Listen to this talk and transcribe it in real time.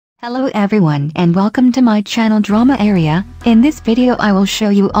Hello everyone and welcome to my channel Drama Area. In this video I will show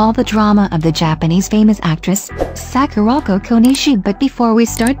you all the drama of the Japanese famous actress, Sakurako Konishi, but before we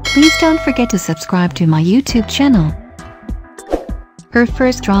start please don't forget to subscribe to my YouTube channel. Her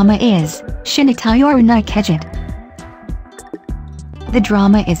first drama is Shinitayoru ni Kejit. The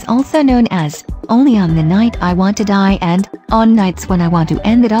drama is also known as Only on the Night I Want to Die and On Nights When I Want to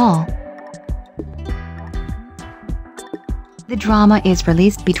End It All. The drama is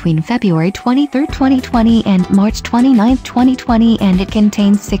released between February 23, 2020 and March 29, 2020 and it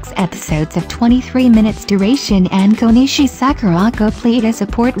contains 6 episodes of 23 minutes duration and Konishi Sakurako played a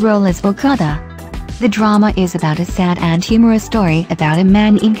support role as Okada. The drama is about a sad and humorous story about a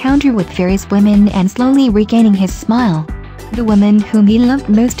man encounter with various women and slowly regaining his smile. The woman whom he loved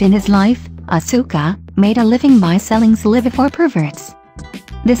most in his life, Asuka, made a living by selling saliva for perverts.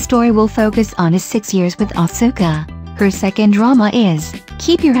 The story will focus on his 6 years with Asuka. Her second drama is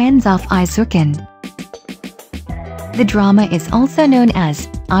Keep Your Hands Off Izuken. The drama is also known as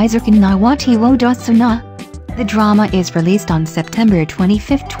Izuken ni Wati wo Dosuna. The drama is released on September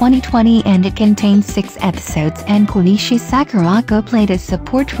 25, 2020 and it contains 6 episodes and Konishi Sakurako played a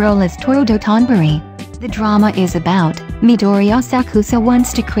support role as Torodo Tonbori. The drama is about Midori Asakusa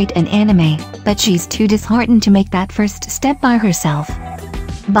wants to create an anime, but she's too disheartened to make that first step by herself.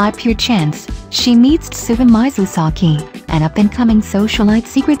 By pure chance, she meets Tsuba Mizusaki, an up-and-coming socialite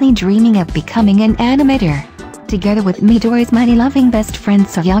secretly dreaming of becoming an animator. Together with Midori's money-loving best friend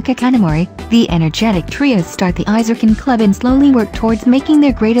Sayaka Kanamori, the energetic trio start the Izuken Club and slowly work towards making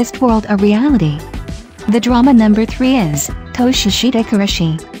their greatest world a reality. The drama number 3 is Toshishita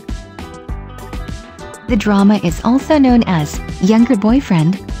Kureshi. The drama is also known as Younger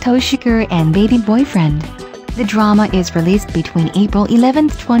Boyfriend, Toshikura and Baby Boyfriend. The drama is released between April 11,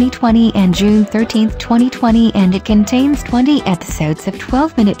 2020 and June 13, 2020 and it contains 20 episodes of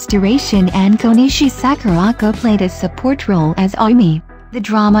 12 minutes duration and Konishi Sakurako played a support role as Aimi. The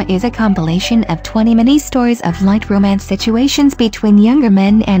drama is a compilation of 20 mini-stories of light romance situations between younger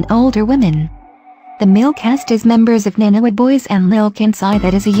men and older women. The male cast is members of Nanawa Boys and Lil Kinsai,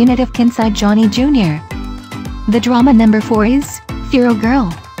 that is a unit of Kinsai Johnny Jr. The drama number 4 is Furo Girl.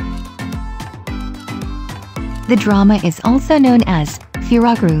 The drama is also known as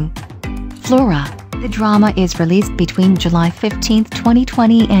Furaguru. Flora. The drama is released between July 15,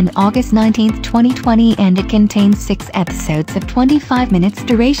 2020 and August 19, 2020 and it contains 6 episodes of 25 minutes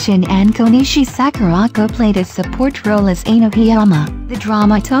duration and Konishi Sakurako played a support role as Aino Hiyama. The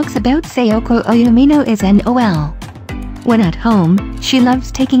drama talks about Sayoko Oyumino as an OL. When at home, she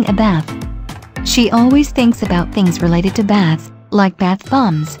loves taking a bath. She always thinks about things related to baths, like bath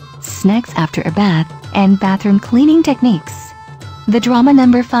bombs, snacks after a bath, and bathroom cleaning techniques. The drama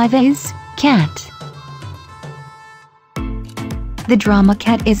number 5 is Cat. The drama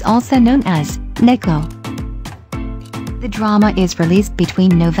Cat is also known as Neko. The drama is released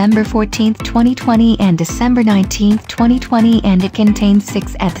between November 14, 2020 and December 19, 2020 and it contains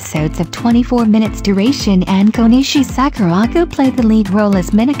 6 episodes of 24 minutes duration and Konishi Sakurako played the lead role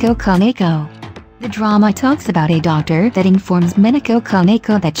as Minako Kaneko. The drama talks about a doctor that informs Minako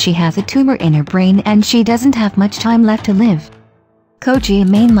Kaneko that she has a tumor in her brain and she doesn't have much time left to live. Koji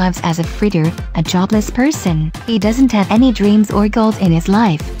Main lives as a fritter, a jobless person. He doesn't have any dreams or goals in his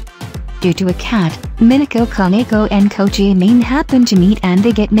life. Due to a cat, Minako Kaneko and Koji Main happen to meet and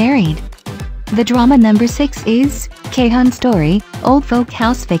they get married. The drama number 6 is Keihan Story, Old Folk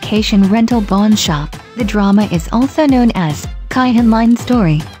House Vacation Rental Pawn Shop. The drama is also known as Keihan Line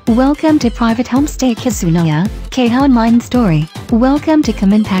Story. Welcome to Private Homestay Kizunaya, Keihan Line Story. Welcome to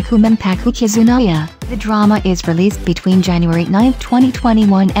Kaminpaku Kizunaya. The drama is released between January 9,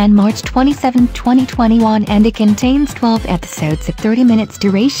 2021 and March 27, 2021 and it contains 12 episodes of 30 minutes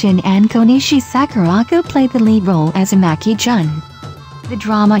duration and Konishi Sakurako played the lead role as Imaki-jun. The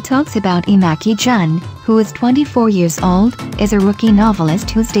drama talks about Imaki-jun, who is 24 years old, is a rookie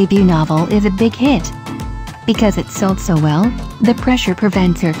novelist whose debut novel is a big hit. Because it sold so well, the pressure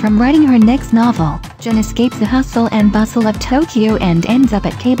prevents her from writing her next novel. Jun escapes the hustle and bustle of Tokyo and ends up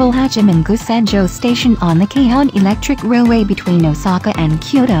at Cable Hachiman-gu Sanjo Station on the Keihan Electric Railway between Osaka and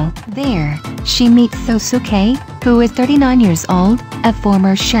Kyoto. There, she meets Sosuke, who is 39 years old, a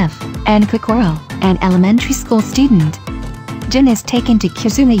former chef, and Kokoro, an elementary school student. Jun is taken to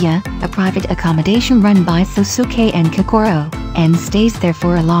Kizunaya, a private accommodation run by Sosuke and Kokoro, and stays there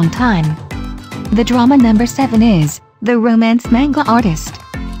for a long time. The drama number 7 is The Romance Manga Artist.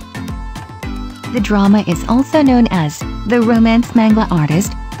 The drama is also known as The Romance Manga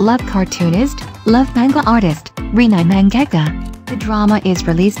Artist, Love Cartoonist, Love Manga Artist, Rinai Mangaka. The drama is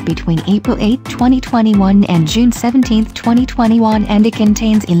released between April 8, 2021 and June 17, 2021 and it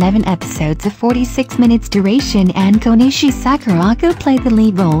contains 11 episodes of 46 minutes duration and Konishi Sakurako played the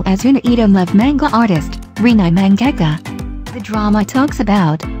lead role as Unaido love manga artist, Rinai Mangaka. The drama talks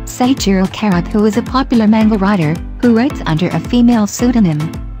about Seiichiro Kara, who is a popular manga writer, who writes under a female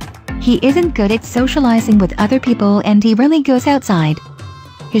pseudonym. He isn't good at socializing with other people and he rarely goes outside.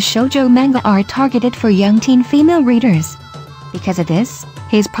 His shoujo manga are targeted for young teen female readers. Because of this,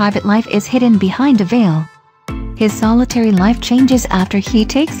 his private life is hidden behind a veil. His solitary life changes after he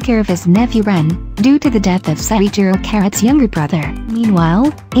takes care of his nephew Ren, due to the death of Seiichiro Kara's younger brother.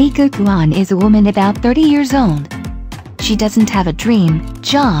 Meanwhile, Eiko Kuan is a woman about 30 years old. She doesn't have a dream,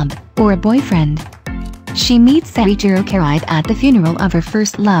 job, or a boyfriend. She meets Seiichiro Kara at the funeral of her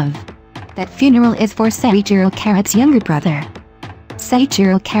first love. That funeral is for Seiichiro Kara's younger brother.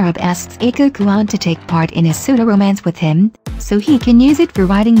 Seiichiro Kara asks Eiko Kuan to take part in a pseudo-romance with him, so he can use it for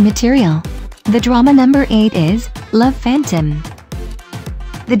writing material. The drama number 8 is Love Phantom.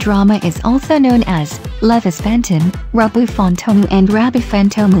 The drama is also known as Love is Phantom, Rabu Fantomu and Rabu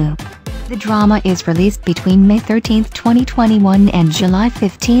Fantomu. The drama is released between May 13, 2021 and July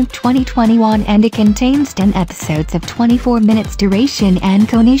 15, 2021 and it contains 10 episodes of 24 minutes duration and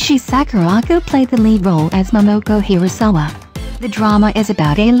Konishi Sakurako played the lead role as Momoko Hirasawa. The drama is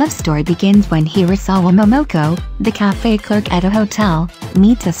about a love story begins when Hirasawa Momoko, the cafe clerk at a hotel,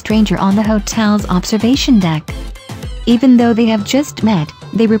 meets a stranger on the hotel's observation deck. Even though they have just met,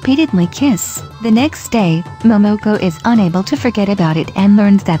 they repeatedly kiss. The next day, Momoko is unable to forget about it and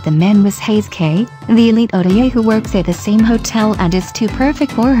learns that the man was Heisuke, the elite otaye who works at the same hotel and is too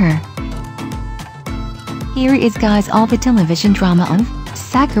perfect for her. Here is guys all the television drama of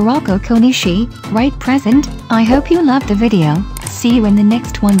Sakurako Konishi, right present. I hope you loved the video. See you in the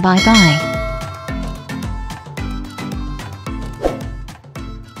next one. Bye bye.